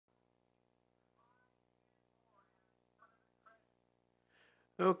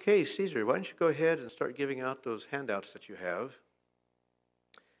Okay, Caesar, why don't you go ahead and start giving out those handouts that you have.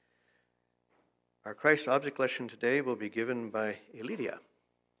 Our Christ object lesson today will be given by Elidia.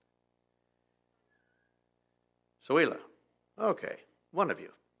 Zoila. Okay, one of you.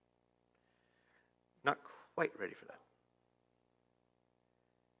 Not quite ready for that.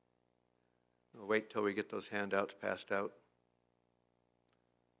 We'll wait till we get those handouts passed out.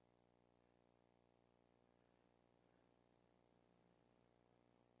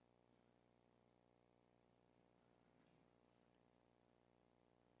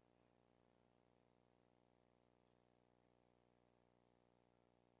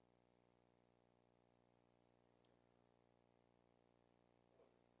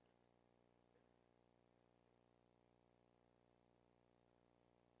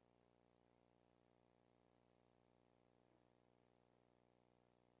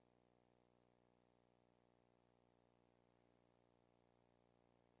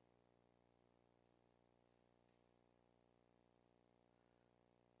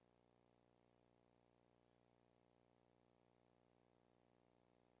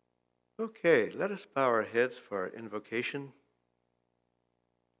 Okay, let us bow our heads for our invocation.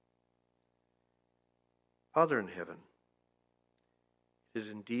 Father in heaven, it is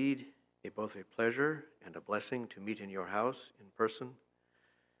indeed both a pleasure and a blessing to meet in your house in person,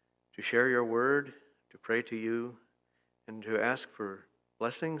 to share your word, to pray to you, and to ask for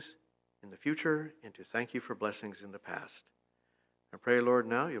blessings in the future and to thank you for blessings in the past. I pray, Lord,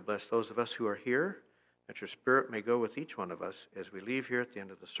 now you bless those of us who are here, that your Spirit may go with each one of us as we leave here at the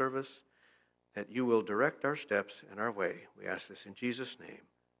end of the service, that you will direct our steps and our way. We ask this in Jesus' name.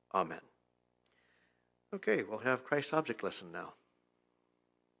 Amen. Okay, we'll have Christ's object lesson now.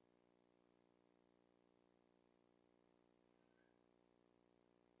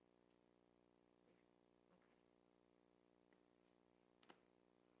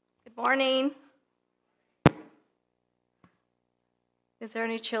 Good morning. Is there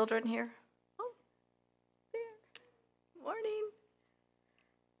any children here? Oh, there. Good morning.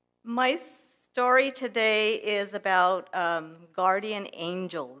 My story today is about guardian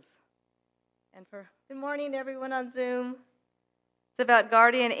angels. And good morning, everyone on Zoom. It's about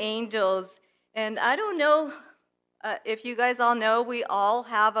guardian angels. And I don't know if you guys all know, we all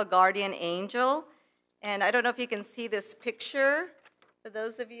have a guardian angel. And I don't know if you can see this picture. For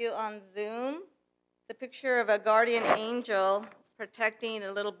those of you on Zoom, it's a picture of a guardian angel protecting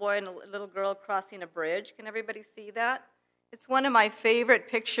a little boy and a little girl crossing a bridge. Can everybody see that? It's one of my favorite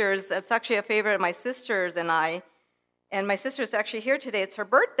pictures. It's actually a favorite of my sisters and I. And my sister's actually here today. It's her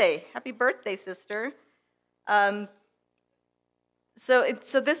birthday. Happy birthday, sister. So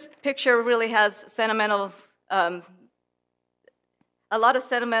this picture really has sentimental, a lot of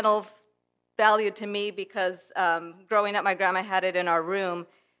sentimental value to me because growing up, my grandma had it in our room.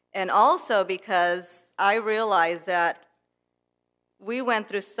 And also because I realized that we went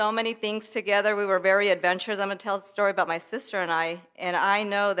through so many things together. We were very adventurous. I'm going to tell a story about my sister and I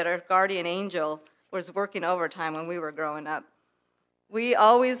know that our guardian angel was working overtime when we were growing up. We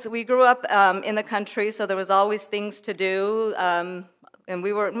grew up in the country, so there was always things to do, and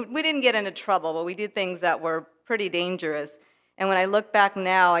we didn't get into trouble, but we did things that were pretty dangerous. And when I look back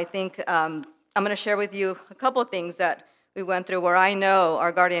now, I think I'm going to share with you a couple of things that we went through where I know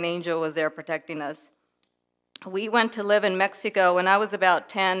our guardian angel was there protecting us. We went to live in Mexico when I was about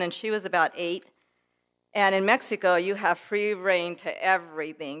 10 and she was about 8. And in Mexico, you have free reign to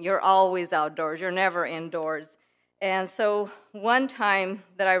everything. You're always outdoors. You're never indoors. And so one time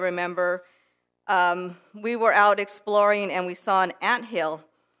that I remember, we were out exploring and we saw an anthill.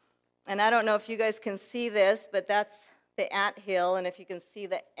 And I don't know if you guys can see this, but that's the anthill. And if you can see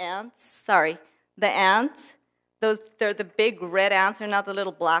the ants, they're the big red ants. They're not the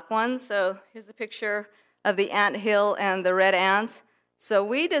little black ones. So here's a picture of the anthill and the red ants. So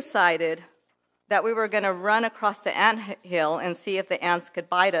we decided that we were going to run across the anthill and see if the ants could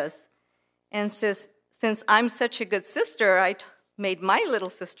bite us. And since I'm such a good sister, I made my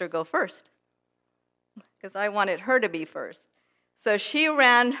little sister go first because I wanted her to be first. So she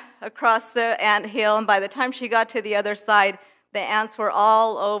ran across the anthill, and by the time she got to the other side, the ants were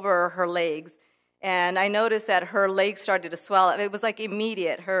all over her legs. And I noticed that her legs started to swell up. It was like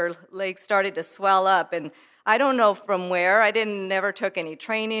immediate. Her legs started to swell up. And I don't know from where. I never took any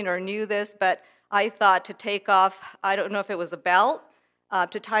training or knew this, but I thought to take off, I don't know if it was a belt,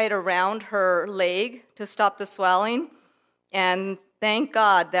 to tie it around her leg to stop the swelling. And thank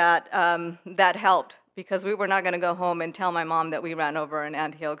God that that helped, because we were not going to go home and tell my mom that we ran over an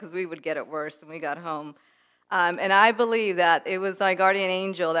anthill, because we would get it worse when we got home. And I believe that it was my guardian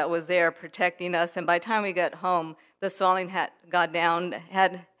angel that was there protecting us. And by the time we got home, the swelling had gone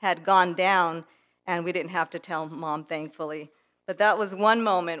down, and we didn't have to tell Mom, thankfully. But that was one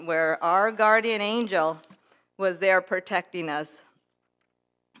moment where our guardian angel was there protecting us.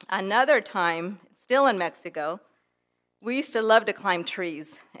 Another time, still in Mexico, we used to love to climb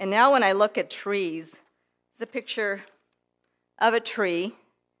trees. And now when I look at trees, it's a picture of a tree.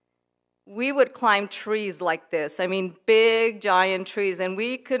 We would climb trees like this. I mean, big, giant trees. And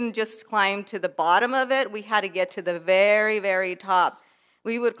we couldn't just climb to the bottom of it. We had to get to the very, very top.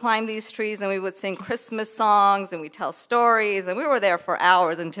 We would climb these trees and we would sing Christmas songs and we'd tell stories. And we were there for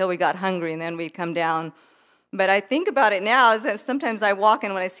hours until we got hungry, and then we'd come down. But I think about it now, as sometimes I walk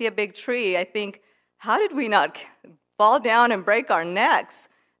and when I see a big tree, I think, how did we not fall down and break our necks?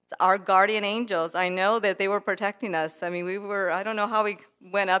 It's our guardian angels. I know that they were protecting us. I mean, I don't know how we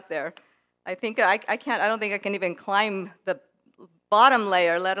went up there. I don't think I can even climb the bottom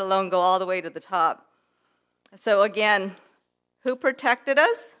layer, let alone go all the way to the top. So again, who protected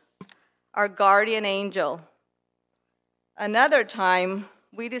us? Our guardian angel. Another time,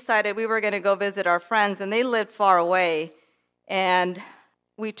 we decided we were going to go visit our friends, and they lived far away. And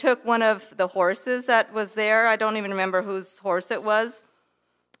we took one of the horses that was there. I don't even remember whose horse it was.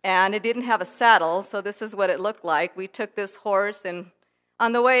 And it didn't have a saddle, so this is what it looked like. We took this horse, and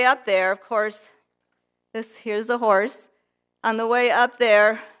on the way up there, of course, here's the horse. On the way up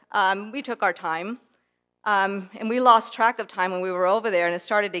there, we took our time. And we lost track of time when we were over there, and it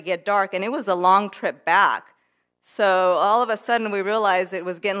started to get dark, and it was a long trip back. So all of a sudden, we realized it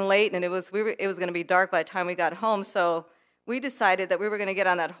was getting late, and it was going to be dark by the time we got home. So we decided that we were going to get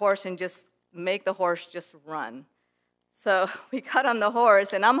on that horse and just make the horse just run. So we got on the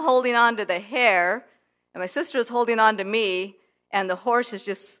horse, and I'm holding on to the hair, and my sister is holding on to me, and the horse is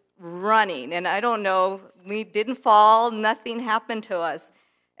just running. And I don't know, we didn't fall, nothing happened to us.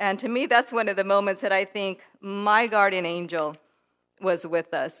 And to me, that's one of the moments that I think my guardian angel was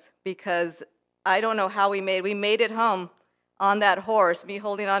with us, because I don't know how we made it home on that horse, me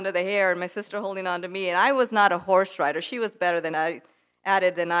holding onto the hair and my sister holding on to me. And I was not a horse rider. She was better at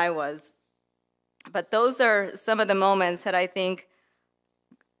it than I was. But those are some of the moments that I think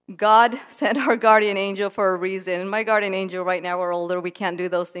God sent our guardian angel for a reason. My guardian angel right now, we're older. We can't do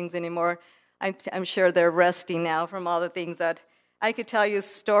those things anymore. I'm sure they're resting now from all the things that I could tell you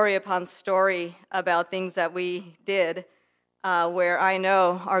story upon story about things that we did where I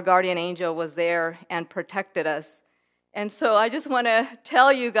know our guardian angel was there and protected us. And so I just want to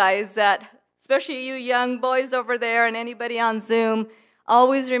tell you guys that, especially you young boys over there and anybody on Zoom,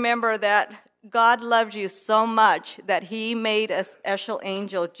 always remember that God loved you so much that he made a special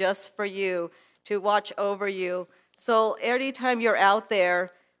angel just for you to watch over you. So every time you're out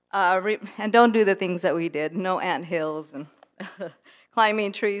there, and don't do the things that we did, no anthills and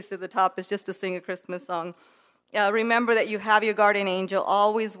climbing trees to the top is just to sing a Christmas song. Remember that you have your guardian angel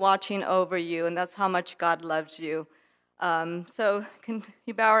always watching over you, and that's how much God loves you. So can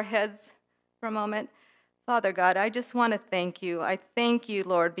you bow our heads for a moment? Father God, I just want to thank you. I thank you,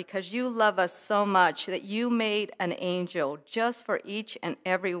 Lord, because you love us so much that you made an angel just for each and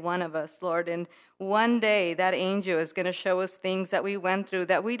every one of us, Lord. And one day that angel is going to show us things that we went through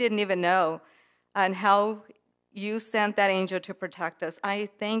that we didn't even know, and how you sent that angel to protect us. I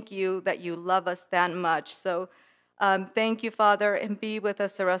thank you that you love us that much. So thank you, Father, and be with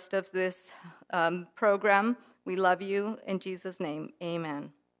us the rest of this program. We love you. In Jesus' name,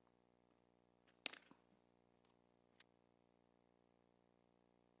 amen.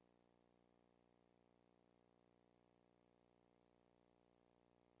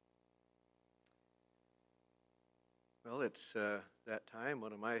 Well, it's that time,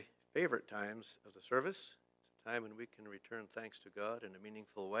 one of my favorite times of the service. It's a time when we can return thanks to God in a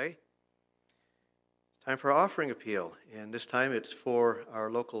meaningful way. It's time for our offering appeal, and this time it's for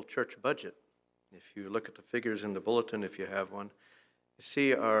our local church budget. If you look at the figures in the bulletin, if you have one, you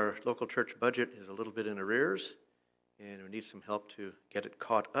see our local church budget is a little bit in arrears, and we need some help to get it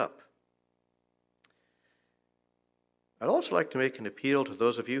caught up. I'd also like to make an appeal to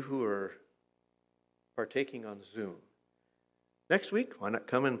those of you who are partaking on Zoom. Next week, why not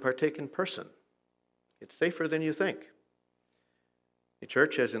come and partake in person? It's safer than you think. The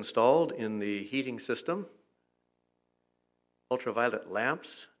church has installed in the heating system ultraviolet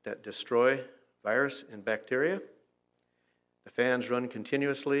lamps that destroy virus and bacteria. The fans run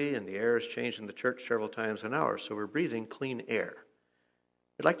continuously, and the air is changed in the church several times an hour, so we're breathing clean air.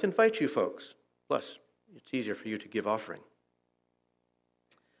 I'd like to invite you folks. Plus, it's easier for you to give offering.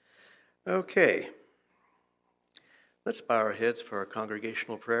 Okay. Let's bow our heads for our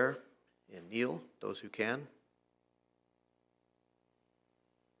congregational prayer and kneel, those who can.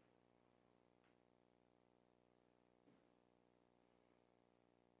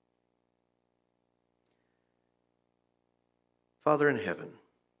 Father in heaven,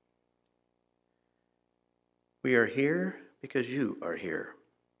 we are here because you are here.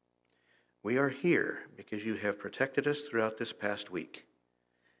 We are here because you have protected us throughout this past week.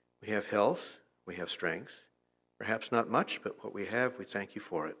 We have health, we have strength, perhaps not much, but what we have, we thank you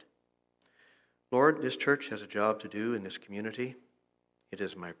for it. Lord, this church has a job to do in this community. It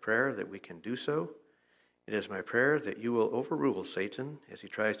is my prayer that we can do so. It is my prayer that you will overrule Satan as he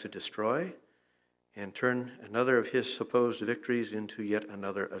tries to destroy and turn another of his supposed victories into yet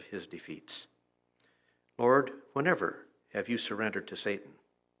another of his defeats. Lord, whenever have you surrendered to Satan?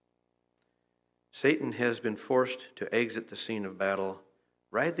 Satan has been forced to exit the scene of battle,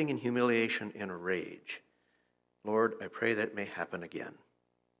 writhing in humiliation and rage. Lord, I pray that may happen again.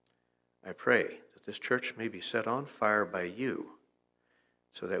 I pray that this church may be set on fire by you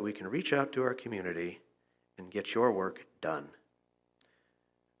so that we can reach out to our community and get your work done.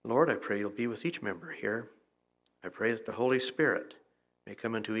 Lord, I pray you'll be with each member here. I pray that the Holy Spirit may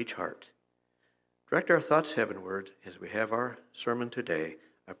come into each heart. Direct our thoughts heavenward as we have our sermon today.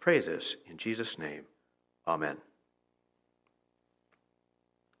 I pray this in Jesus' name. Amen.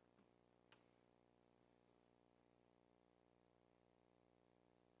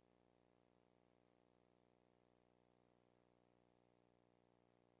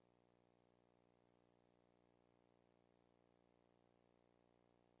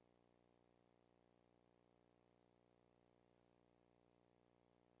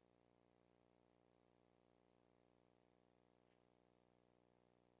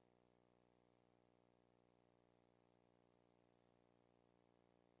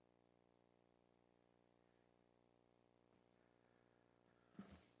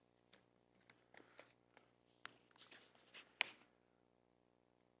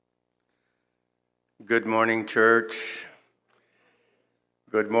 Good morning, church.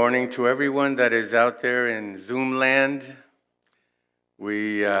 Good morning to everyone that is out there in Zoom land.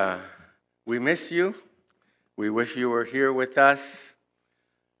 We miss you. We wish you were here with us.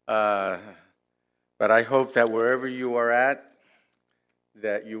 But I hope that wherever you are at,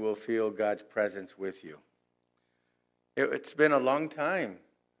 that you will feel God's presence with you. It's been a long time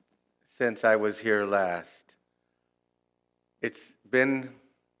since I was here last. It's been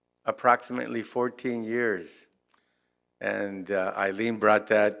approximately 14 years. And Eileen brought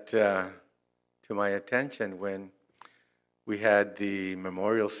that to my attention when we had the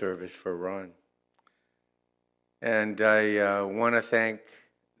memorial service for Ron. And I want to thank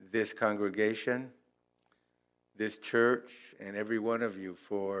this congregation, this church, and every one of you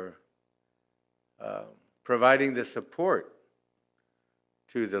for providing the support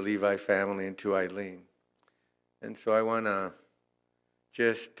to the Levi family and to Eileen. And so I want to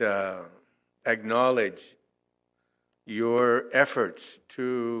just acknowledge your efforts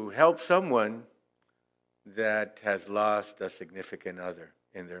to help someone that has lost a significant other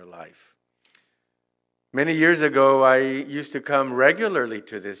in their life. Many years ago, I used to come regularly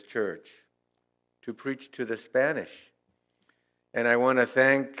to this church to preach to the Spanish. And I want to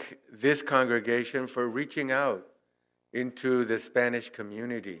thank this congregation for reaching out into the Spanish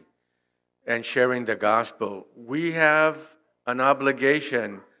community and sharing the gospel. We have an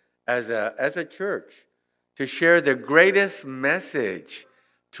obligation as a church to share the greatest message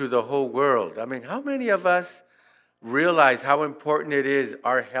to the whole world. I mean, how many of us realize how important it is,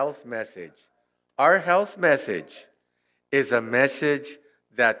 our health message? Our health message is a message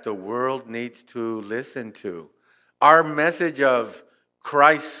that the world needs to listen to. Our message of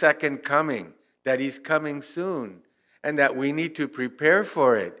Christ's second coming, that he's coming soon, and that we need to prepare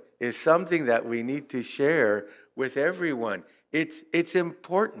for it, is something that we need to share with everyone. It's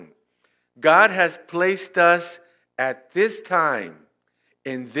important. God has placed us at this time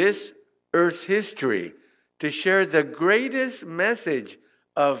in this earth's history to share the greatest message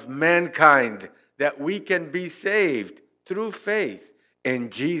of mankind, that we can be saved through faith in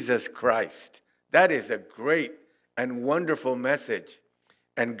Jesus Christ. That is a great and wonderful message.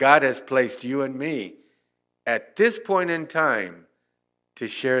 And God has placed you and me at this point in time to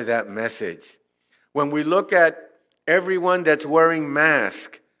share that message. When we look at everyone that's wearing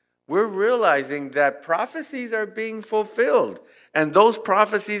masks, we're realizing that prophecies are being fulfilled. And those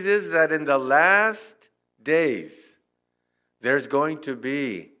prophecies is that in the last days, there's going to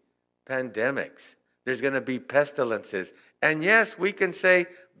be pandemics. There's going to be pestilences. And yes, we can say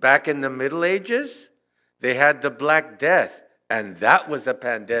back in the Middle Ages, they had the Black Death, and that was a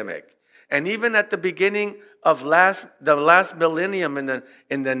pandemic. And even at the beginning of the last millennium,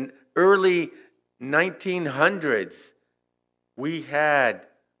 in the early 1900s, we had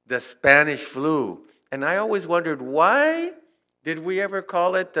the Spanish flu. And I always wondered, why did we ever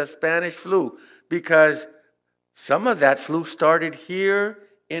call it the Spanish flu? Because Some of that flu started here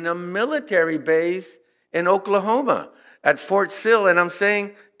in a military base in Oklahoma at Fort Sill. And I'm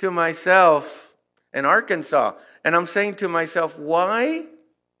saying to myself, in Arkansas, and I'm saying to myself, why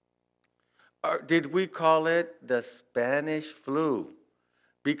did we call it the Spanish flu?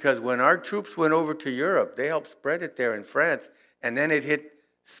 Because when our troops went over to Europe, they helped spread it there in France, and then it hit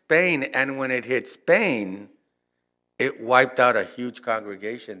Spain. And when it hit Spain, it wiped out a huge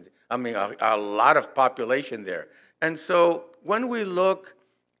congregation. I mean, a lot of population there. And so when we look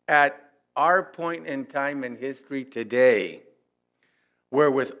at our point in time in history today, where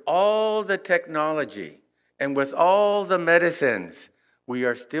with all the technology and with all the medicines, we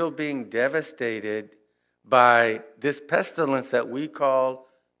are still being devastated by this pestilence that we call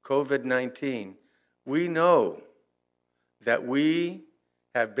COVID-19, we know that we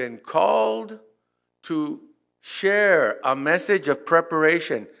have been called to share a message of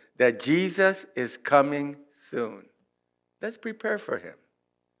preparation that Jesus is coming soon. Let's prepare for him.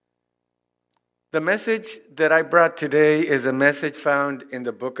 The message that I brought today is a message found in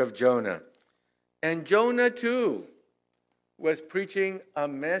the book of Jonah. And Jonah, too, was preaching a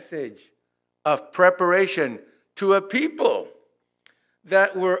message of preparation to a people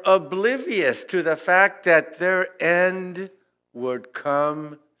that were oblivious to the fact that their end would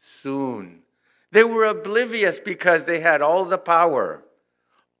come soon. They were oblivious because they had all the power,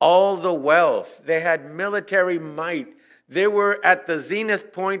 all the wealth. They had military might. They were at the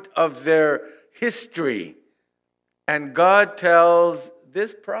zenith point of their history. And God tells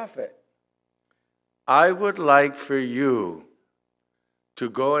this prophet, I would like for you to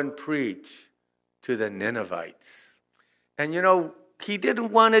go and preach to the Ninevites. And you know, he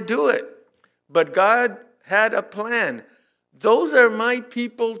didn't want to do it, but God had a plan. Those are my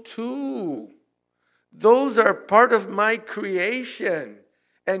people too. Those are part of my creation.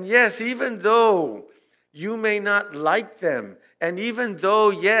 And yes, even though you may not like them, and even though,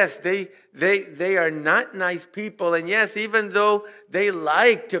 yes, they are not nice people, and yes, even though they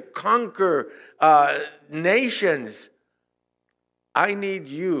like to conquer nations, I need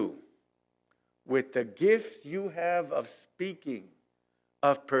you with the gift you have of speaking,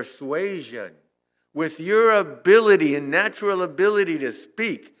 of persuasion, with your ability and natural ability to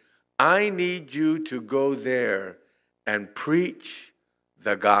speak. I need you to go there and preach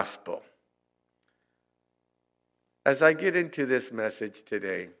the gospel. As I get into this message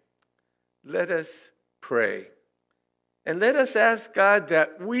today, let us pray. And let us ask God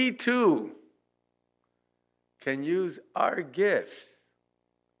that we too can use our gifts,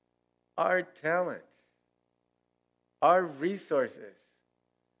 our talents, our resources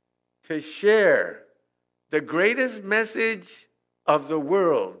to share the greatest message of the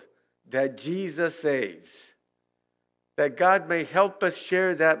world, that Jesus saves. That God may help us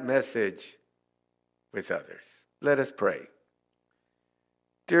share that message with others. Let us pray.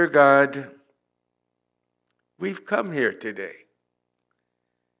 Dear God, we've come here today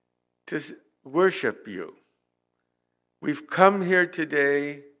to worship you. We've come here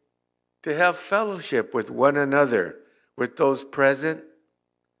today to have fellowship with one another, with those present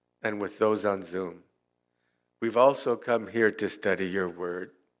and with those on Zoom. We've also come here to study your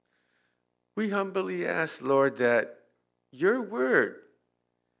word. We humbly ask, Lord, that your word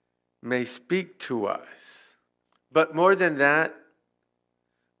may speak to us. But more than that,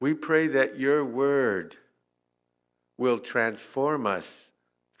 we pray that your word will transform us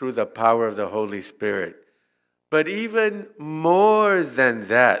through the power of the Holy Spirit. But even more than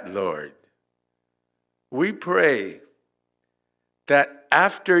that, Lord, we pray that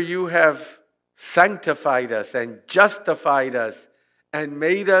after you have sanctified us and justified us and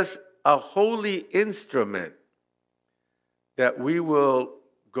made us a holy instrument, that we will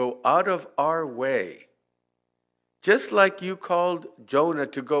go out of our way, just like you called Jonah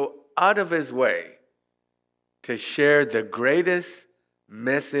to go out of his way to share the greatest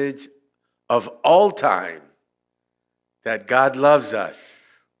message of all time, that God loves us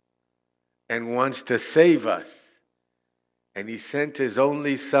and wants to save us. And he sent his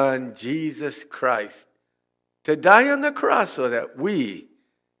only son, Jesus Christ, to die on the cross so that we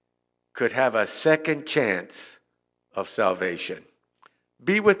could have a second chance of salvation.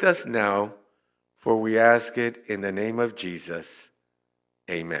 Be with us now, for we ask it in the name of Jesus.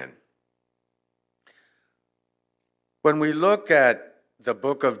 Amen. When we look at the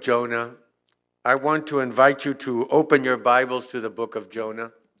book of Jonah, I want to invite you to open your Bibles to the book of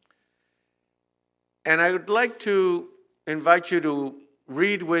Jonah. And I would like to invite you to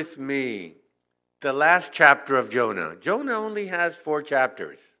read with me the last chapter of Jonah. Jonah only has 4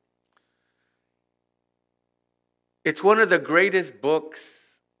 chapters. It's one of the greatest books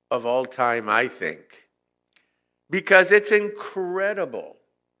of all time, I think. because it's incredible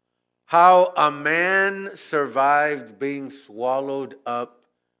how a man survived being swallowed up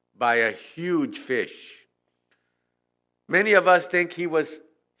by a huge fish. Many of us think he was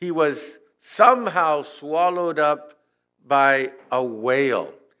somehow swallowed up by a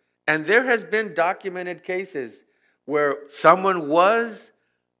whale. And there has been documented cases where someone was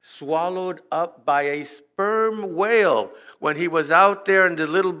swallowed up by a sperm whale when he was out there in the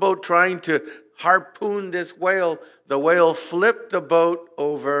little boat trying to harpoon this whale. The whale flipped the boat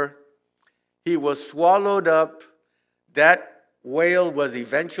over. He was swallowed up. That whale was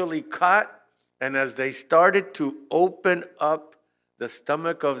eventually caught. And as they started to open up the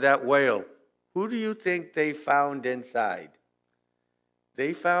stomach of that whale, who do you think they found inside?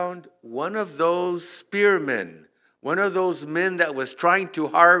 They found one of those spearmen, one of those men that was trying to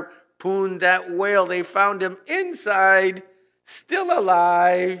harpoon that whale. They found him inside, still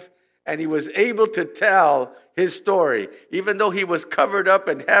alive, and he was able to tell his story. Even though he was covered up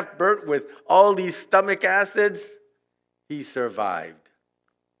and half burnt with all these stomach acids, he survived.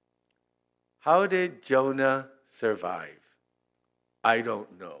 How did Jonah survive? I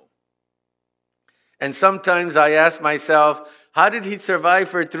don't know. And sometimes I ask myself, how did he survive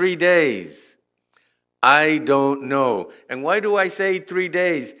for 3 days? I don't know. And why do I say 3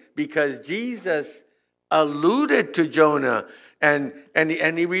 days? Because Jesus alluded to Jonah and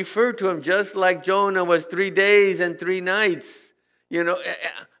he referred to him just like Jonah was 3 days and 3 nights. You know,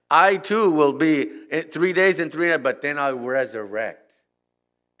 I too will be 3 days and 3 nights, but then I'll resurrect.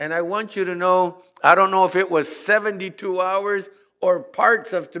 And I want you to know, I don't know if it was 72 hours or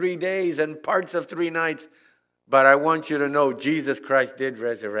parts of 3 days and parts of 3 nights, but I want you to know Jesus Christ did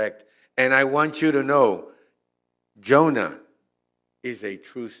resurrect. And I want you to know Jonah is a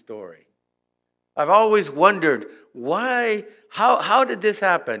true story. I've always wondered how did this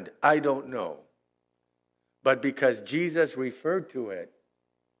happen? I don't know. But because Jesus referred to it,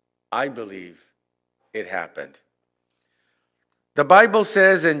 I believe it happened. The Bible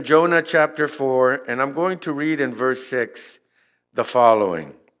says in Jonah chapter 4, and I'm going to read in verse 6 the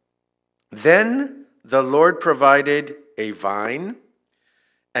following. Then the Lord provided a vine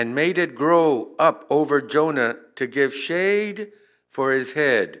and made it grow up over Jonah to give shade for his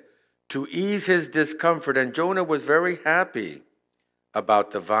head, to ease his discomfort. And Jonah was very happy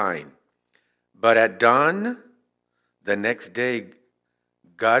about the vine. But at dawn, the next day,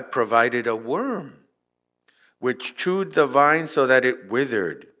 God provided a worm, which chewed the vine so that it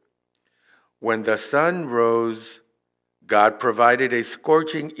withered. When the sun rose, God provided a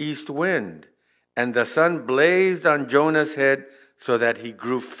scorching east wind, and the sun blazed on Jonah's head so that he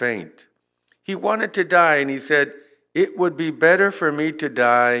grew faint. He wanted to die, and he said, "It would be better for me to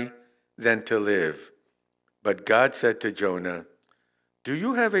die than to live." But God said to Jonah, "Do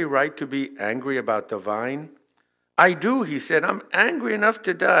you have a right to be angry about the vine?" "I do," he said. "I'm angry enough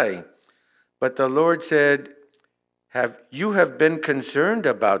to die." But the Lord said, You have been concerned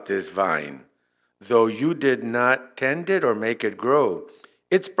about this vine, though you did not tend it or make it grow.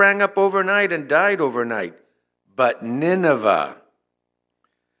 It sprang up overnight and died overnight. But Nineveh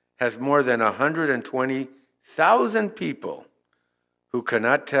has more than 120,000 people who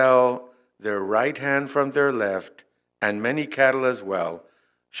cannot tell their right hand from their left, and many cattle as well.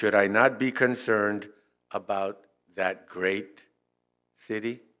 Should I not be concerned about that great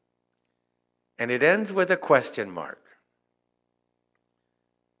city? And it ends with a question mark.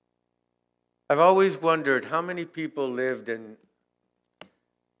 I've always wondered how many people lived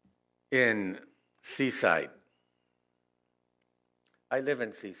in Seaside. I live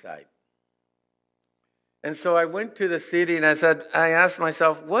in Seaside. And so I went to the city and I asked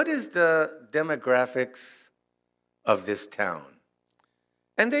myself, what is the demographics of this town?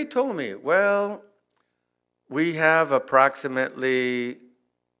 And they told me, well, we have approximately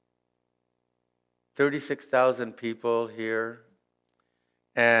 36,000 people here.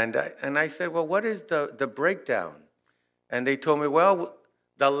 And I said, well, what is the breakdown? And they told me, well,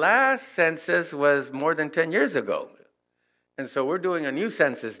 the last census was more than 10 years ago. And so we're doing a new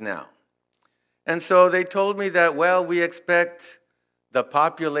census now. And so they told me that, well, we expect the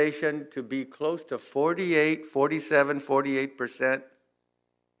population to be close to 48%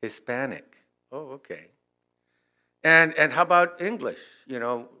 Hispanic. Oh, okay. And how about English? You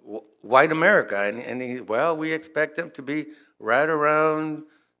know, white America. Well, we expect them to be right around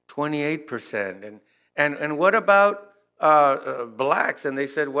 28%. And what about blacks? And they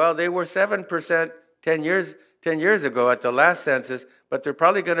said, well, they were 7% 10 years ago at the last census, but they're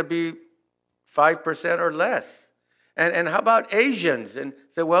probably going to be 5% or less. And how about Asians? And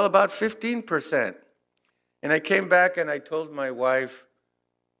said, well, about 15%. And I came back and I told my wife,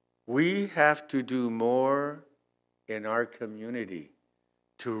 we have to do more in our community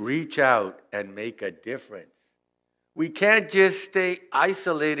to reach out and make a difference. We can't just stay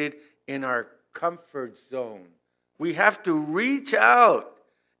isolated in our comfort zone. We have to reach out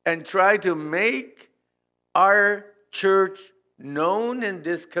and try to make our church known in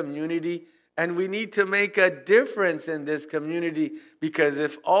this community, and we need to make a difference in this community, because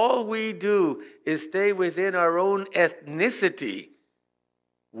if all we do is stay within our own ethnicity,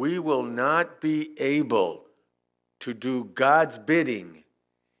 we will not be able to do God's bidding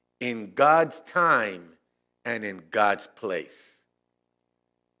in God's time and in God's place.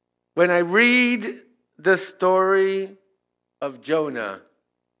 When I read the story of Jonah,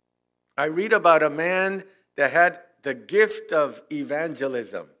 I read about a man that had the gift of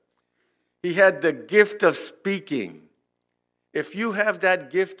evangelism. He had the gift of speaking. If you have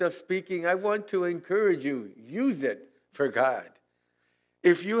that gift of speaking, I want to encourage you, use it for God.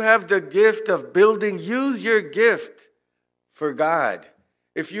 If you have the gift of building, use your gift for God.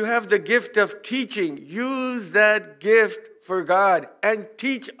 If you have the gift of teaching, use that gift for God and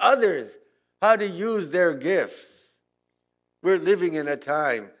teach others how to use their gifts. We're living in a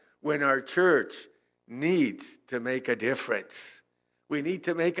time when our church needs to make a difference. We need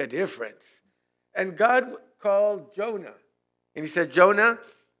to make a difference. And God called Jonah. And he said, Jonah,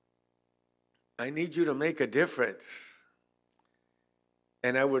 I need you to make a difference.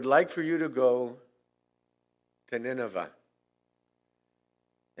 And I would like for you to go to Nineveh.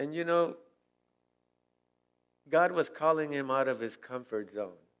 And you know, God was calling him out of his comfort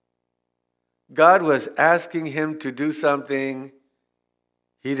zone. God was asking him to do something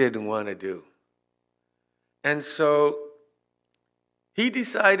he didn't want to do. And so he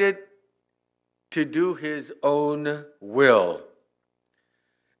decided to do his own will.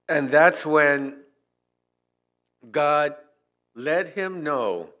 And that's when God let him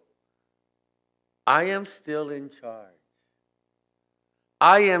know, I am still in charge.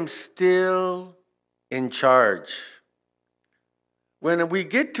 I am still in charge. When we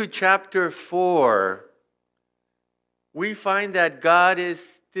get to chapter 4, we find that God is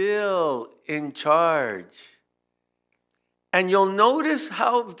still in charge. And you'll notice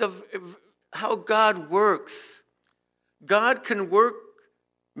how God works. God can work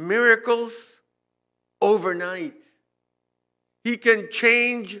miracles overnight. He can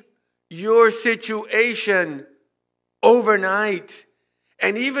change your situation overnight.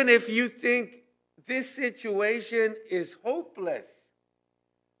 And even if you think this situation is hopeless,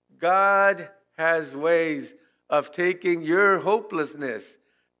 God has ways of taking your hopelessness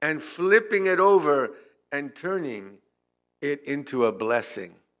and flipping it over and turning it into a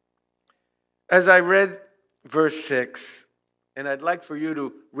blessing. As I read verse 6, and I'd like for you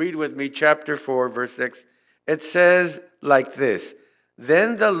to read with me chapter 4, verse 6, it says like this: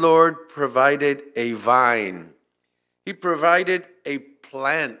 Then the Lord provided a vine. He provided a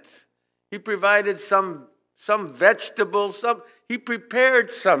plant. He provided some vegetables. He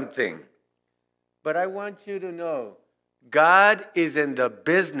prepared something. But I want you to know, God is in the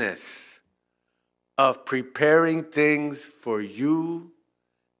business of preparing things for you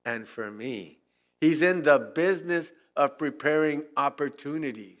and for me. He's in the business of preparing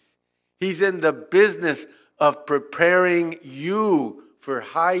opportunities. He's in the business of preparing you for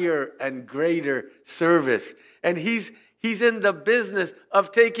higher and greater service. And He's in the business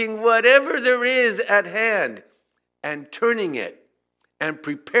of taking whatever there is at hand and turning it and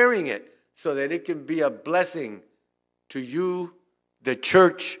preparing it so that it can be a blessing to you, the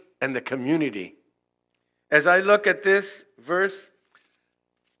church, and the community. As I look at this verse,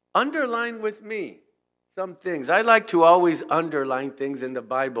 underline with me some things. I like to always underline things in the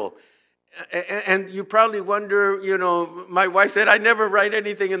Bible. And you probably wonder, my wife said, I never write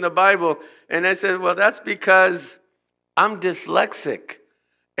anything in the Bible. And I said, well, that's because I'm dyslexic.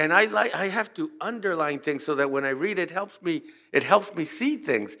 And I have to underline things so that when I read it helps me see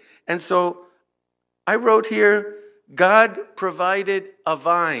things. And so I wrote here, God provided a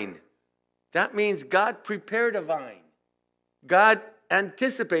vine. That means God prepared a vine. God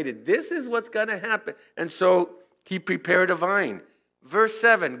anticipated this is what's going to happen. And so He prepared a vine. Verse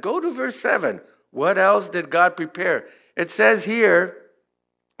 7. Go to verse 7. What else did God prepare? It says here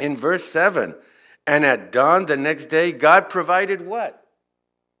in verse 7, and at dawn the next day, God provided what?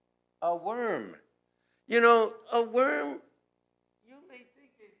 A worm. A worm, you may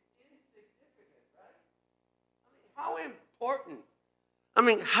think is insignificant,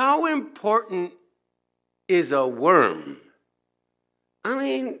 right? How important is a worm?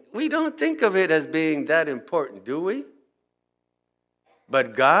 We don't think of it as being that important, do we?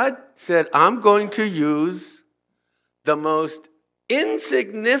 But God said, I'm going to use the most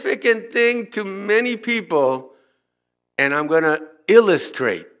insignificant thing to many people And I'm going to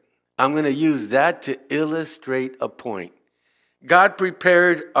illustrate. I'm going to use that to illustrate a point. God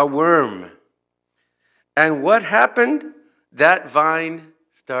prepared a worm. And what happened? That vine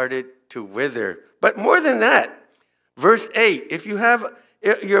started to wither. But more than that, verse 8, if you have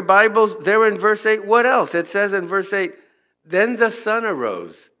your Bibles there in verse 8, what else? It says in verse 8, then the sun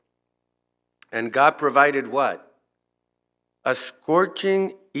arose. And God provided what? A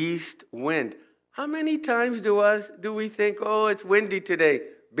scorching east wind. How many times do we think, oh, it's windy today?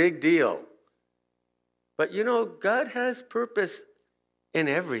 Big deal. But you know, God has purpose in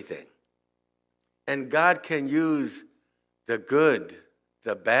everything. And God can use the good,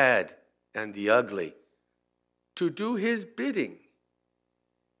 the bad, and the ugly to do his bidding.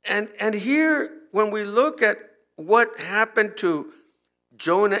 And here, when we look at what happened to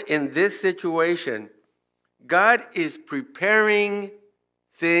Jonah in this situation, God is preparing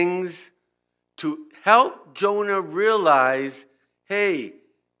things to help Jonah realize, hey,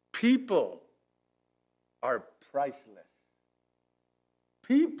 people are priceless.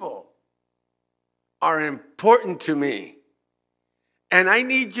 People are important to me. And I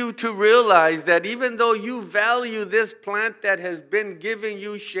need you to realize that even though you value this plant that has been giving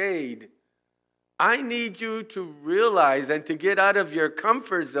you shade, I need you to realize and to get out of your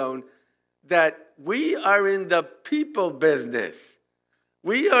comfort zone that we are in the people business.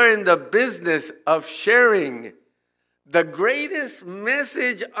 We are in the business of sharing the greatest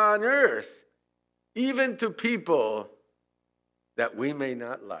message on earth, even to people that we may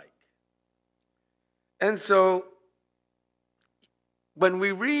not like. And so, when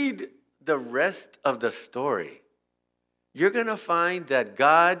we read the rest of the story, you're going to find that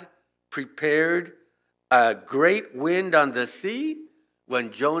God prepared a great wind on the sea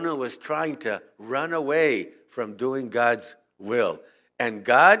when Jonah was trying to run away from doing God's will. And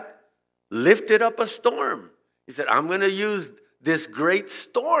God lifted up a storm. He said, I'm going to use this great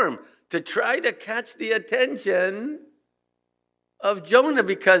storm to try to catch the attention of Jonah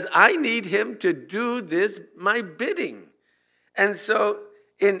because I need him to do this, my bidding. And so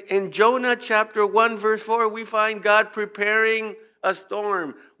in Jonah chapter 1, verse 4, we find God preparing a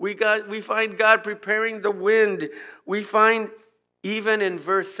storm. We find God preparing the wind. We find even in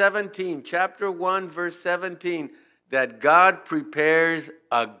verse 17, chapter 1, verse 17, that God prepares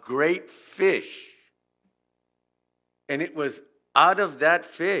a great fish. And it was out of that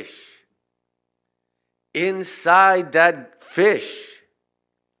fish, inside that fish,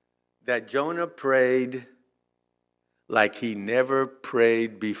 that Jonah prayed like he never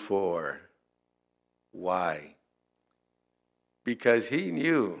prayed before. Why? Because he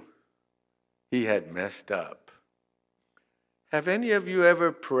knew he had messed up. Have any of you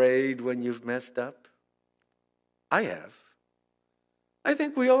ever prayed when you've messed up? I have. I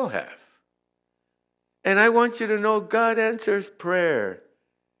think we all have. And I want you to know God answers prayer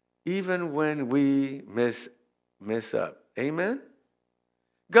even when we mess up. Amen?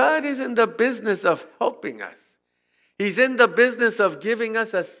 God is in the business of helping us. He's in the business of giving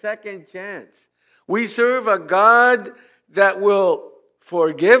us a second chance. We serve a God that will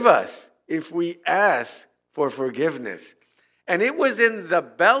forgive us if we ask for forgiveness. And it was in the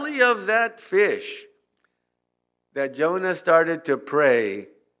belly of that fish that Jonah started to pray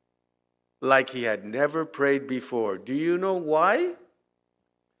like he had never prayed before. Do you know why?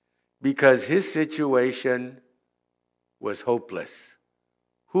 Because his situation was hopeless.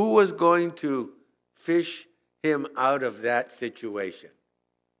 Who was going to fish him out of that situation?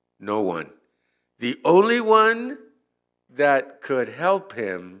 No one. The only one that could help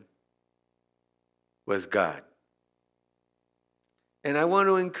him was God. And I want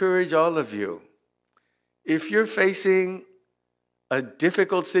to encourage all of you, if you're facing a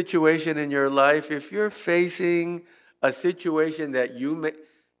difficult situation in your life, if you're facing a situation that you may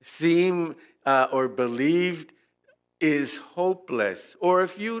seem or believed is hopeless, or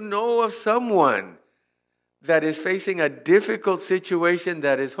if you know of someone that is facing a difficult situation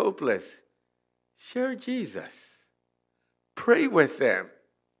that is hopeless, share Jesus. Pray with them.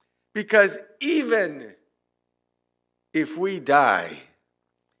 Because even if we die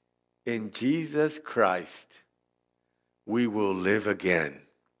in Jesus Christ, we will live again.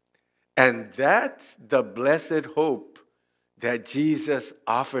 And that's the blessed hope that Jesus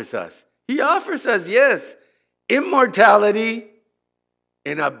offers us. He offers us, yes, immortality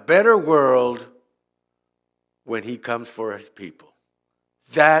in a better world when he comes for his people.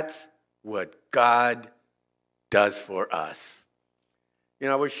 That's what God does for us. You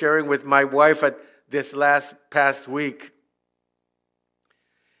know, I was sharing with my wife at this past week,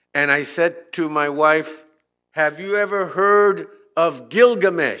 and I said to my wife, have you ever heard of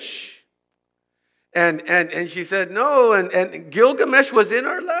Gilgamesh? And she said, no. And Gilgamesh was in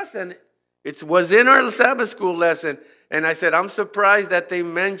our lesson. It was in our Sabbath school lesson. And I said, I'm surprised that they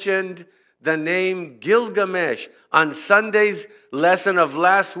mentioned the name Gilgamesh on Sunday's lesson of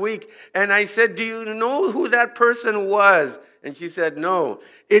last week. And I said, do you know who that person was? And she said, no.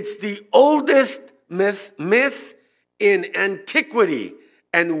 It's the oldest myth in antiquity.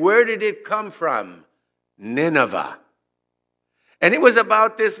 And where did it come from? Nineveh. And it was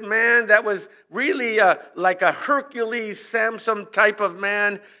about this man that was really like a Hercules, Samson type of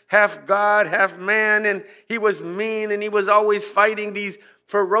man, half God, half man. And he was mean, and he was always fighting these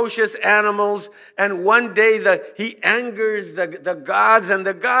ferocious animals. And one day he angers the gods, and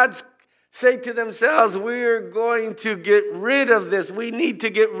the gods say to themselves, we're going to get rid of this. We need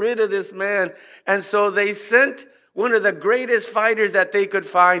to get rid of this man. And so they sent one of the greatest fighters that they could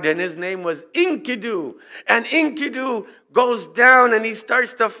find, and his name was Enkidu. And Enkidu goes down, and he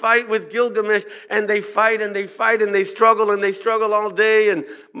starts to fight with Gilgamesh, and they fight, and they fight, and they struggle all day.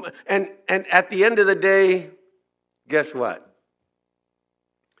 And at the end of the day, guess what?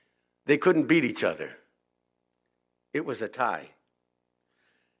 They couldn't beat each other. It was a tie.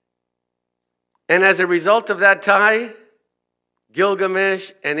 And as a result of that tie,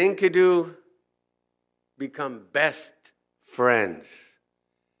 Gilgamesh and Enkidu become best friends.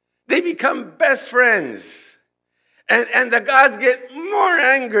 They become best friends. And the gods get more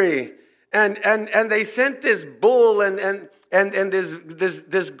angry. And they sent this bull, and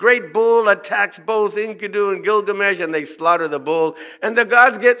this great bull attacks both Enkidu and Gilgamesh, and they slaughter the bull. And the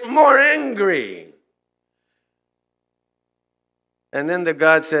gods get more angry. And then the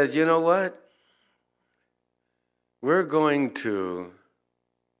god says, you know what? We're going to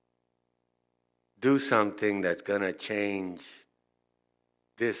do something that's going to change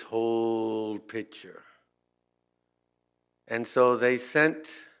this whole picture. And so they sent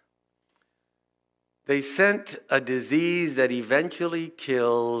a disease that eventually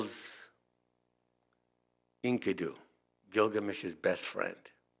kills Enkidu, Gilgamesh's best friend.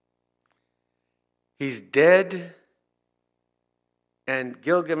 He's dead, and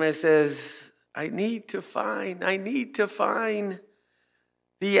Gilgamesh says, I need to find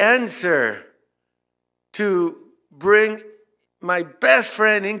the answer to bring my best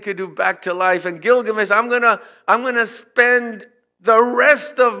friend Enkidu back to life. And Gilgamesh, I'm gonna spend the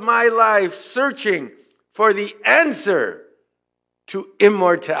rest of my life searching for the answer to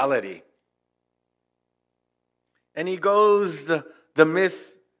immortality. And he goes, the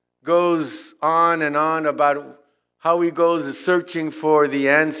myth goes on and on about how he goes searching for the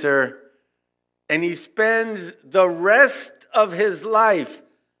answer. And he spends the rest of his life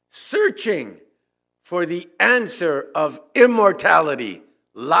searching for the answer of immortality,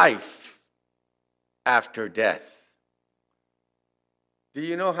 life after death. Do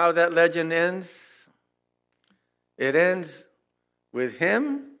you know how that legend ends? It ends with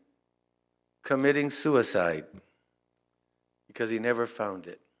him committing suicide because he never found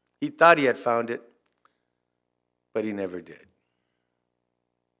it. He thought he had found it, but he never did.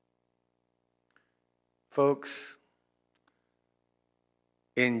 Folks,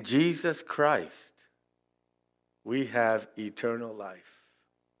 in Jesus Christ, we have eternal life.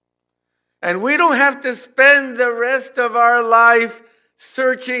 And we don't have to spend the rest of our life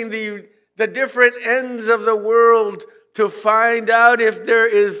searching the different ends of the world to find out if there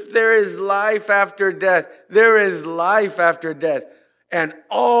is life after death. There is life after death. And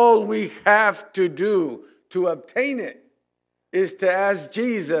all we have to do to obtain it is to ask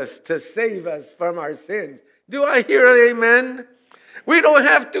Jesus to save us from our sins. Do I hear an amen? We don't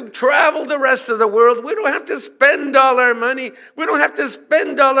have to travel the rest of the world. We don't have to spend all our money. We don't have to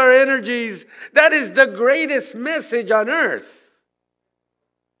spend all our energies. That is the greatest message on earth.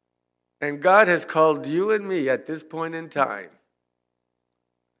 And God has called you and me at this point in time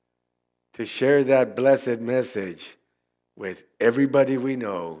to share that blessed message with everybody we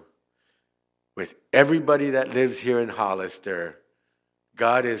know, with everybody that lives here in Hollister.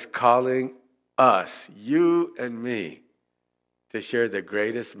 God is calling us, you and me, to share the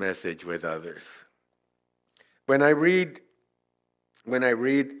greatest message with others. When I read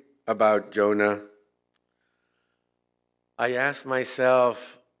about Jonah, I ask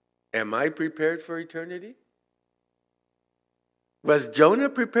myself, am I prepared for eternity? Was Jonah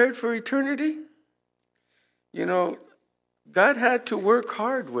prepared for eternity? You know, God had to work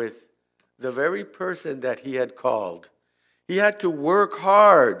hard with the very person that he had called. He had to work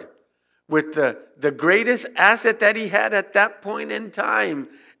hard with the greatest asset that he had at that point in time,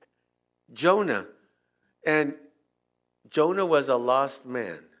 Jonah. And Jonah was a lost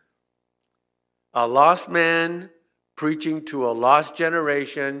man. A lost man preaching to a lost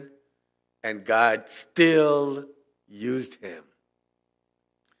generation. and God still used him.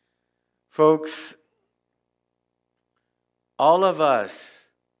 Folks, all of us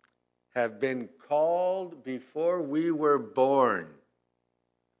have been called before we were born.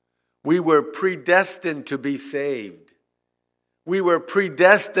 We were predestined to be saved. We were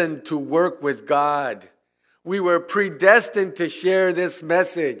predestined to work with God. We were predestined to share this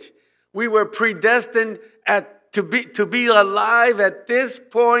message. We were predestined to be alive at this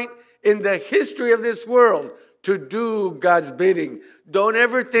point in the history of this world to do God's bidding. Don't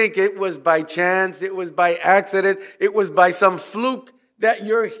ever think it was by chance, it was by accident, it was by some fluke that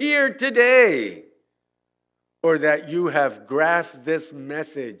you're here today, or that you have grasped this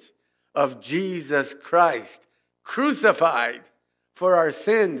message of Jesus Christ crucified for our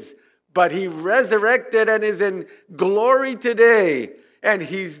sins, but he resurrected and is in glory today, and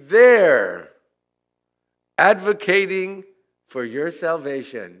he's there advocating for your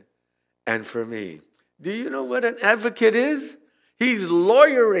salvation and for me. Do you know what an advocate is? He's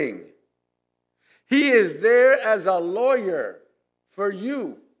lawyering. He is there as a lawyer for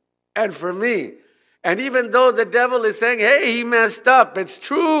you and for me. And even though the devil is saying, hey, he messed up, it's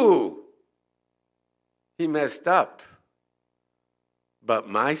true. He messed up. But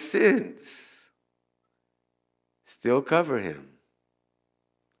my sins still cover him.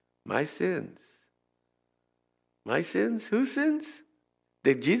 My sins. My sins? Whose sins?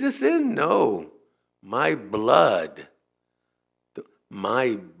 Did Jesus sin? No. My blood.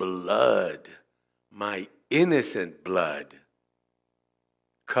 My blood. My innocent blood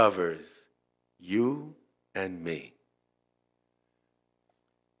covers you and me.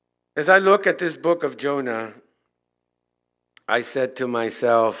 As I look at this book of Jonah, I said to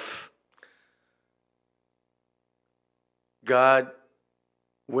myself, God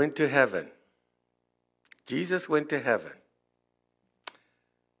went to heaven. Jesus went to heaven.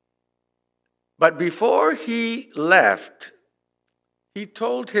 But before he left, he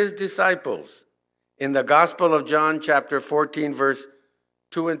told his disciples in the Gospel of John, chapter 14, verse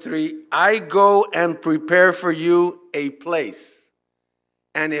 2 and 3, I go and prepare for you a place.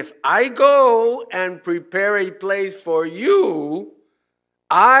 And if I go and prepare a place for you,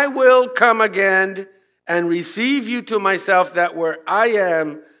 I will come again and receive you to myself, that where I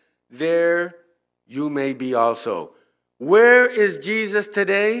am, there you may be also. Where is Jesus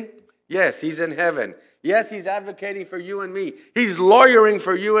today? Yes, he's in heaven. Yes, he's advocating for you and me. He's lawyering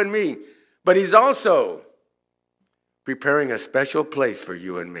for you and me. But he's also preparing a special place for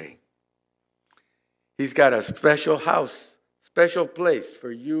you and me. He's got a special house, special place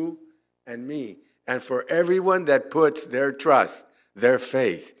for you and me, and for everyone that puts their trust, their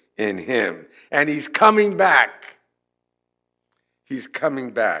faith in him. And he's coming back. He's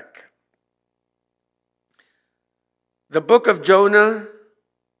coming back. The book of Jonah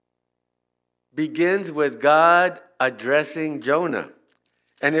begins with God addressing Jonah.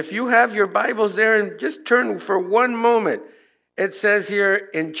 And if you have your Bibles there, and just turn for one moment, it says here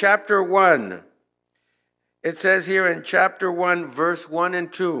in chapter 1, verse 1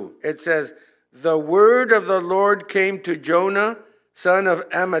 and 2, it says, the word of the Lord came to Jonah, son of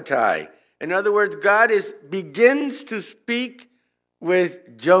Amittai. In other words, God begins to speak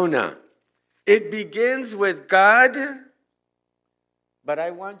with Jonah. It begins with God, but I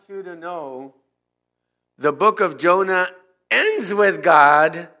want you to know the book of Jonah ends with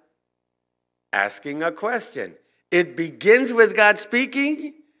God asking a question. It begins with God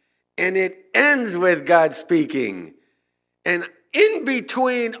speaking, and it ends with God speaking. And in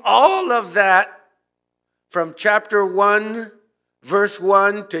between all of that, from chapter 1, verse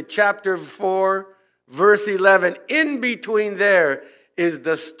 1 to chapter 4, verse 11, in between there is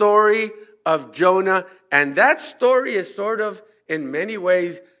the story of Jonah. And that story is sort of, in many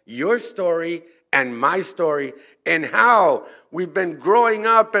ways, your story and my story, and how we've been growing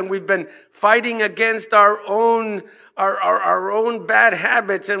up and we've been fighting against our own bad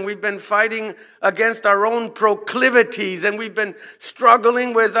habits, and we've been fighting against our own proclivities, and we've been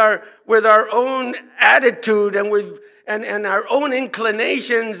struggling with our own attitude and our own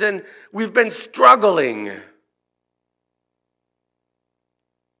inclinations, and we've been struggling.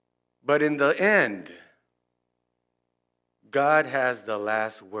 But in the end, God has the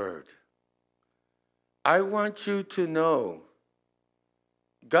last word. I want you to know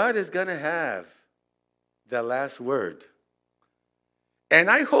God is going to have the last word. And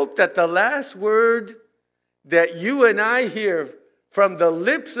I hope that the last word that you and I hear from the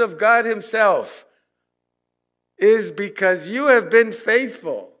lips of God himself is because you have been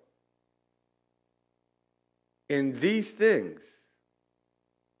faithful in these things.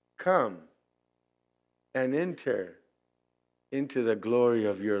 Come and enter into the glory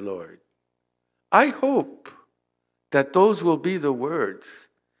of your Lord. I hope that those will be the words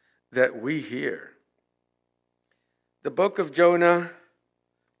that we hear. The book of Jonah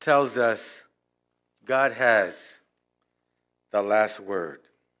tells us God has the last word.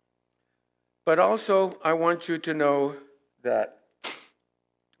 But also, I want you to know that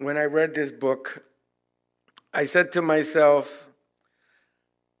when I read this book, I said to myself,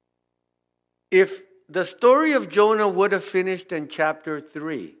 if the story of Jonah would have finished in chapter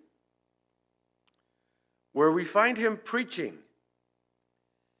 3, where we find him preaching,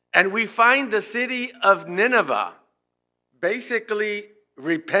 and we find the city of Nineveh basically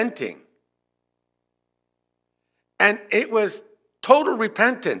repenting, and it was total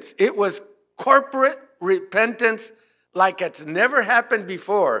repentance. It was corporate repentance like it's never happened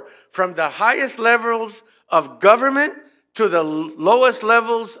before, from the highest levels of government to the lowest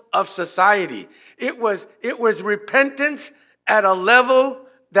levels of society. It was repentance at a level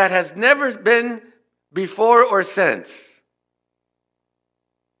that has never been before or since.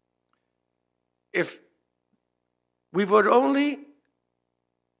 If we would only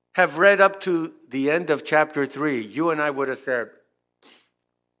have read up to the end of chapter 3, you and I would have said,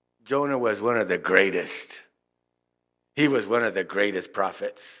 Jonah was one of the greatest. He was one of the greatest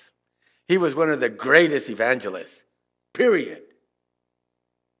prophets. He was one of the greatest evangelists, period.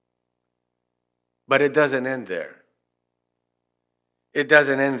 But it doesn't end there. It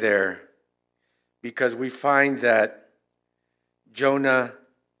doesn't end there, because we find that Jonah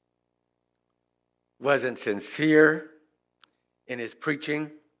wasn't sincere in his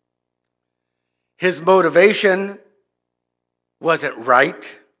preaching. His motivation wasn't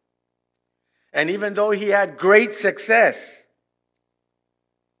right. And even though he had great success,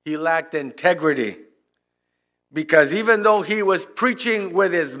 he lacked integrity. Because even though he was preaching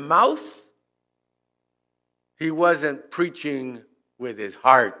with his mouth, he wasn't preaching with his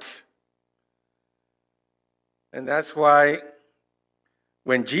heart. And that's why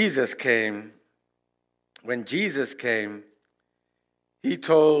when Jesus came, he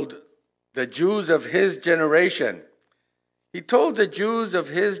told the Jews of his generation,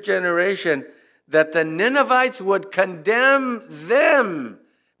 that the Ninevites would condemn them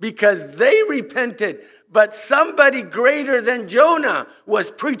because they repented, but somebody greater than Jonah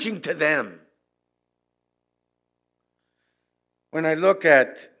was preaching to them. When I look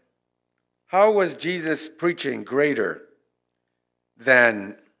at how was Jesus preaching greater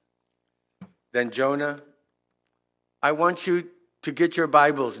than Jonah, I want you to get your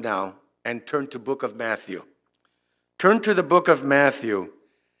Bibles now and turn to book of Matthew. Turn to the book of Matthew,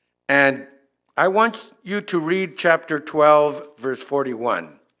 and I want you to read chapter 12, verse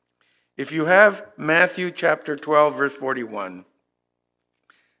 41. If you have Matthew chapter 12, verse 41,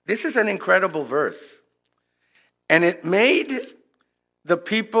 this is an incredible verse. And it made the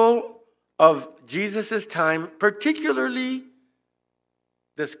people of Jesus' time, particularly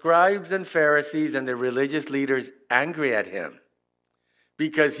the scribes and Pharisees and the religious leaders, angry at him,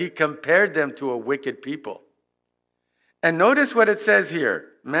 because he compared them to a wicked people. And notice what it says here,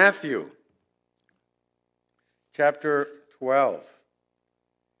 Matthew chapter 12.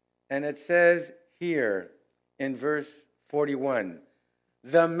 And it says here in verse 41,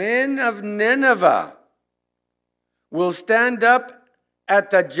 the men of Nineveh will stand up at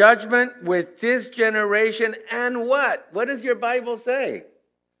the judgment with this generation and what? What does your Bible say?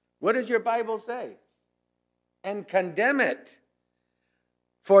 What does your Bible say? And condemn it.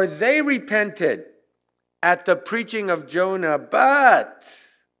 For they repented at the preaching of Jonah, but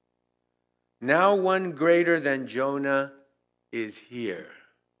now one greater than Jonah is here.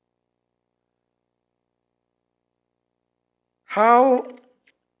 How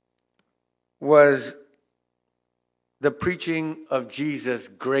was the preaching of Jesus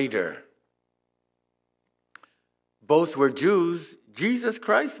greater? Both were Jews. Jesus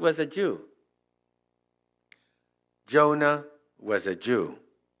Christ was a Jew. Jonah was a Jew.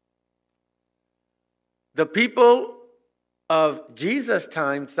 The people of Jesus'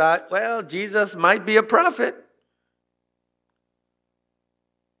 time thought, well, Jesus might be a prophet.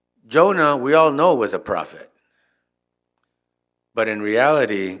 Jonah, we all know, was a prophet. But in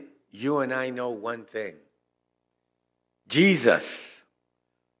reality, you and I know one thing. Jesus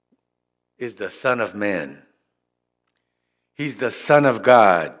is the Son of Man. He's the Son of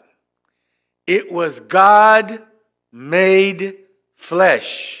God. It was God made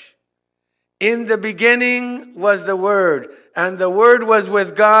flesh. In the beginning was the Word, and the Word was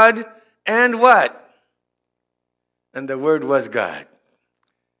with God, and what? And the Word was God.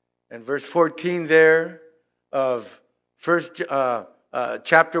 And verse 14 there of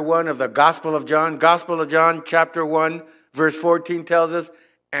chapter 1 of the Gospel of John, chapter 1, verse 14 tells us,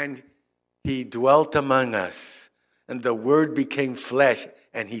 and He dwelt among us, and the Word became flesh,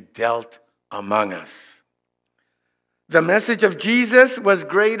 and He dealt among us. The message of Jesus was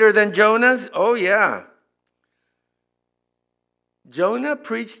greater than Jonah's? Oh, yeah. Jonah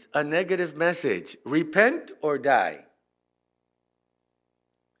preached a negative message. Repent or die.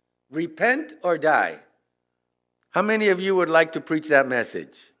 Repent or die. How many of you would like to preach that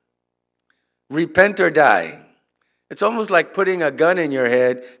message? Repent or die. It's almost like putting a gun in your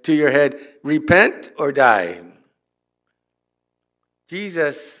head, to your head. Repent or die.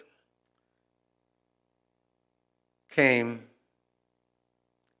 Jesus came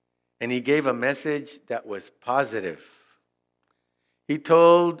and He gave a message that was positive. He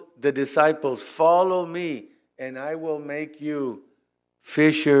told the disciples, follow me and I will make you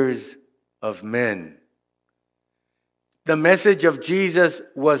fishers of men. The message of Jesus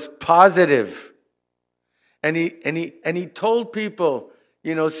was positive. And he told people,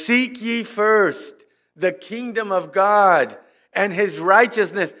 seek ye first the kingdom of God and His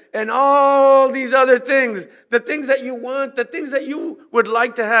righteousness and all these other things, the things that you want, the things that you would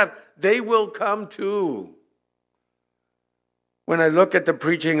like to have, they will come too. When I look at the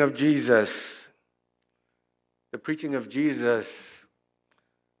preaching of Jesus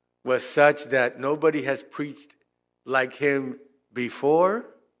was such that nobody has preached like Him before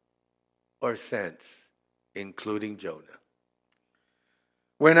or since, including Jonah.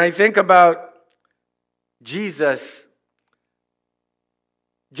 When I think about Jesus,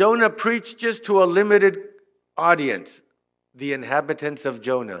 Jonah preached just to a limited audience, the inhabitants of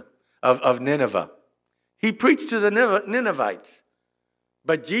Nineveh. He preached to the Ninevites.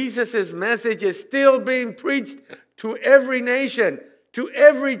 But Jesus' message is still being preached to every nation, to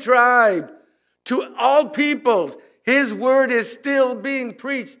every tribe, to all peoples. His word is still being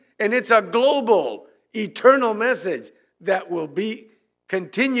preached, and it's a global, eternal message that will be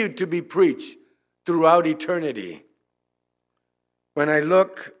continued to be preached throughout eternity. When I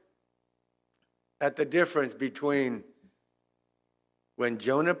look at the difference between when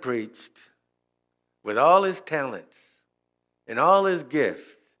Jonah preached with all his talents and all his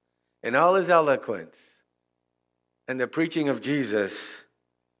gifts and all his eloquence and the preaching of Jesus,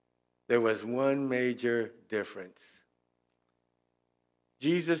 there was one major difference.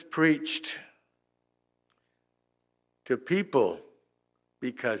 Jesus preached to people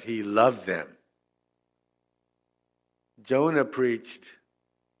because He loved them. Jonah preached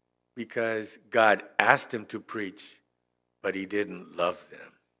because God asked him to preach, but he didn't love them.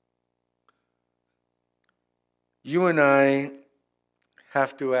 You and I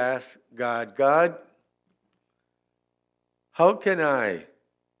have to ask God, how can I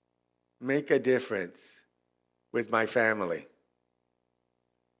make a difference with my family?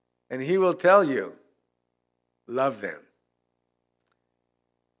 And He will tell you, love them.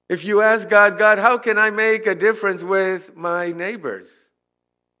 If you ask God, how can I make a difference with my neighbors?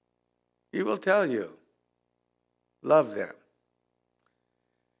 He will tell you, love them.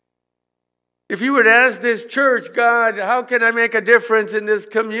 If you would ask this church, God, how can I make a difference in this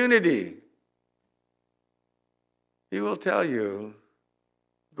community? He will tell you,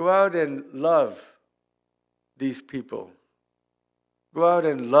 go out and love these people. Go out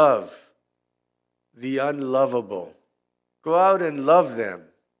and love the unlovable. Go out and love them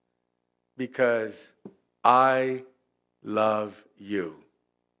because I love you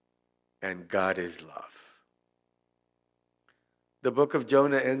and God is love. The book of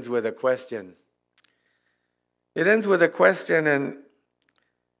Jonah ends with a question. It ends with a question, and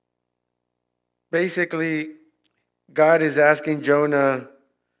basically God is asking Jonah,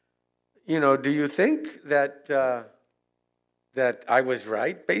 do you think that I was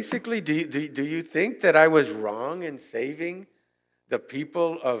right? Basically, do you think that I was wrong in saving the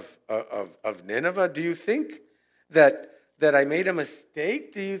people of Nineveh? Do you think that I made a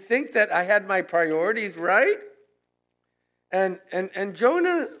mistake? Do you think that I had my priorities right? And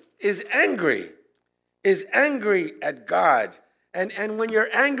Jonah is angry at God. And when you're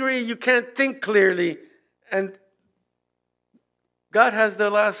angry, you can't think clearly. And God has the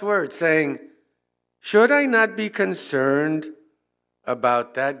last word, saying, should I not be concerned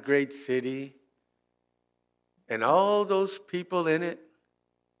about that great city and all those people in it?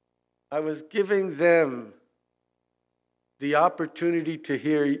 I was giving them the opportunity to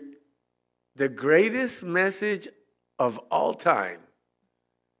hear the greatest message of all time,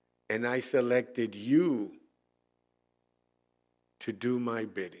 and I selected you to do my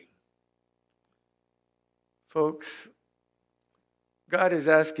bidding. Folks, God is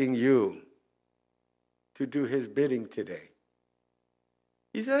asking you to do His bidding today.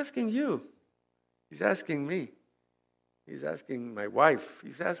 He's asking you. He's asking me. He's asking my wife.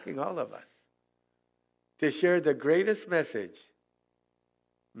 He's asking all of us to share the greatest message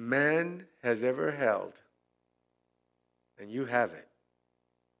man has ever held. And you have it.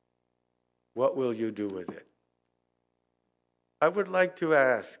 What will you do with it? I would like to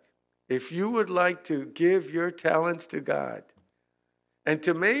ask, if you would like to give your talents to God and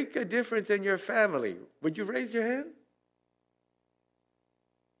to make a difference in your family, would you raise your hand?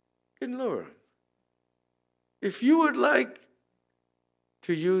 Good Lord. If you would like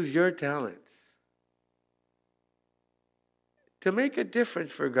to use your talents to make a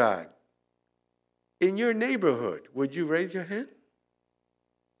difference for God in your neighborhood, would you raise your hand?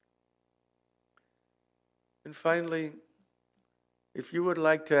 And finally, if you would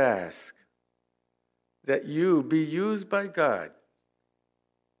like to ask that you be used by God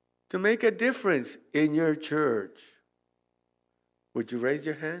to make a difference in your church, would you raise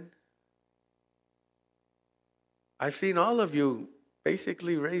your hand? I've seen all of you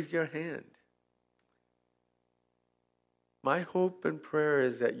basically raise your hand. My hope and prayer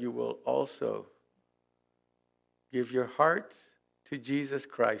is that you will also give your hearts to Jesus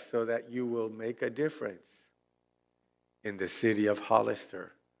Christ so that you will make a difference in the city of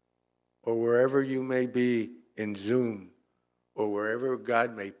Hollister, or wherever you may be in Zoom, or wherever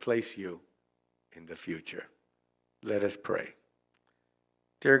God may place you in the future. Let us pray.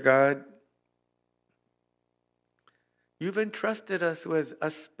 Dear God, you've entrusted us with a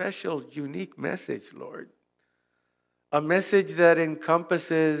special, unique message, Lord. A message that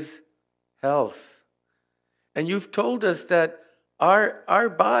encompasses health. And you've told us that our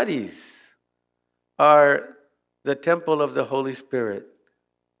bodies are the temple of the Holy Spirit.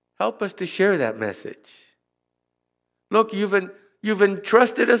 Help us to share that message. Look, you've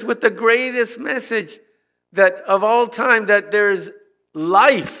entrusted us with the greatest message that of all time, that there's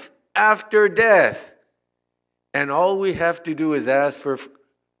life after death. And all we have to do is ask for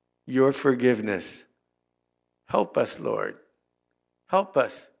your forgiveness. Help us, Lord. Help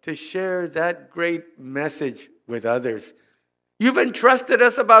us to share that great message with others. You've entrusted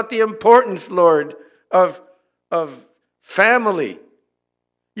us about the importance, Lord, of family.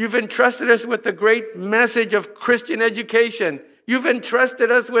 You've entrusted us with the great message of Christian education. You've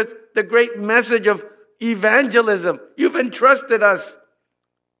entrusted us with the great message of evangelism. You've entrusted us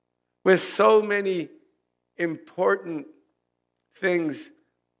with so many important things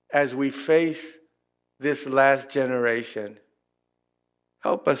as we face this last generation.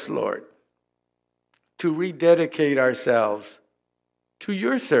 Help us, Lord, to rededicate ourselves to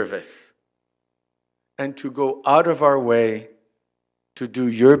your service and to go out of our way to do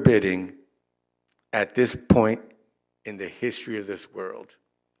your bidding at this point in the history of this world.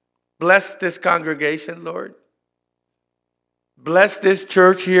 Bless this congregation, Lord. Bless this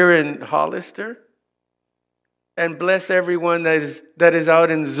church here in Hollister. And bless everyone that is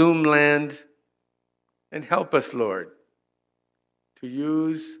out in Zoom land. And help us, Lord, to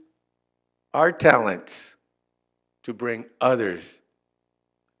use our talents to bring others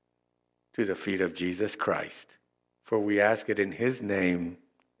to the feet of Jesus Christ. For we ask it in his name.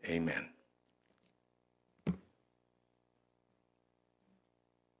 Amen.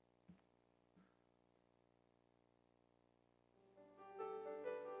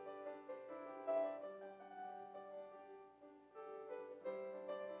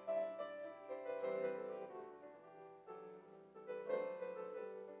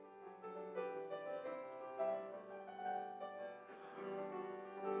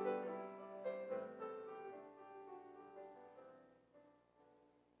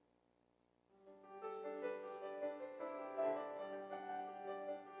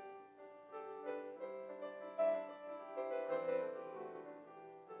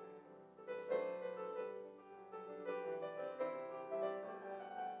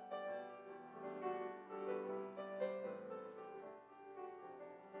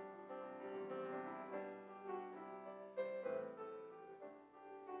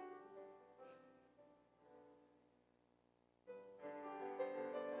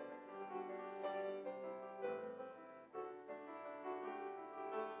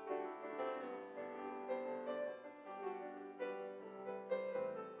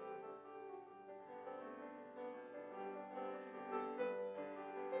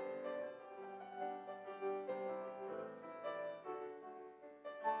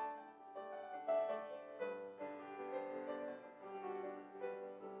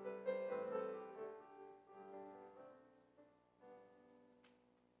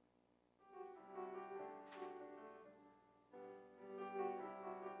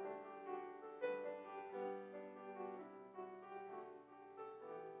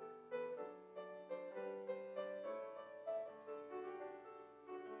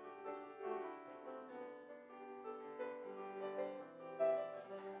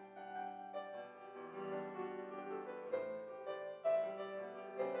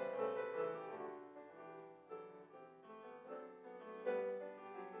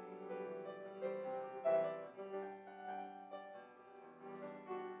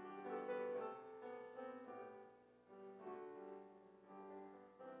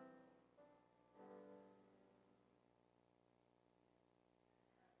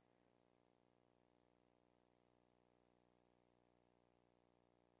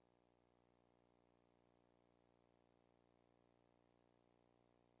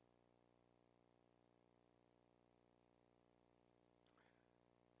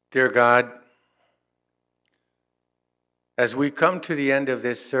 Dear God, as we come to the end of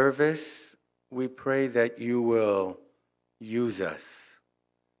this service, we pray that you will use us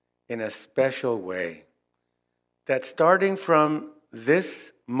in a special way. That starting from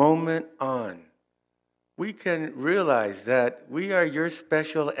this moment on, we can realize that we are your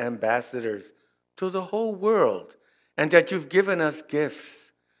special ambassadors to the whole world, and that you've given us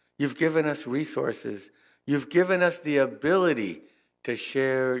gifts, you've given us resources, you've given us the ability to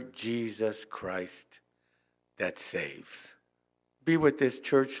share Jesus Christ that saves. Be with this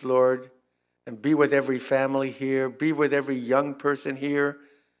church, Lord, and be with every family here, be with every young person here,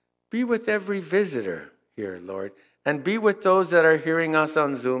 be with every visitor here, Lord, and be with those that are hearing us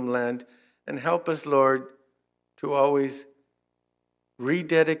on Zoom land, and help us, Lord, to always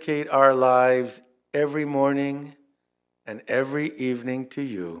rededicate our lives every morning and every evening to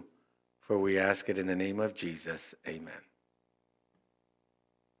you, for we ask it in the name of Jesus. Amen.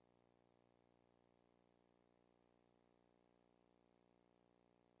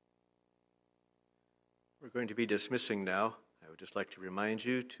 We're going to be dismissing now. I would just like to remind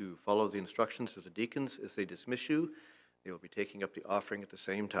you to follow the instructions of the deacons as they dismiss you. They will be taking up the offering at the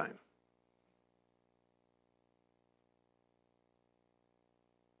same time.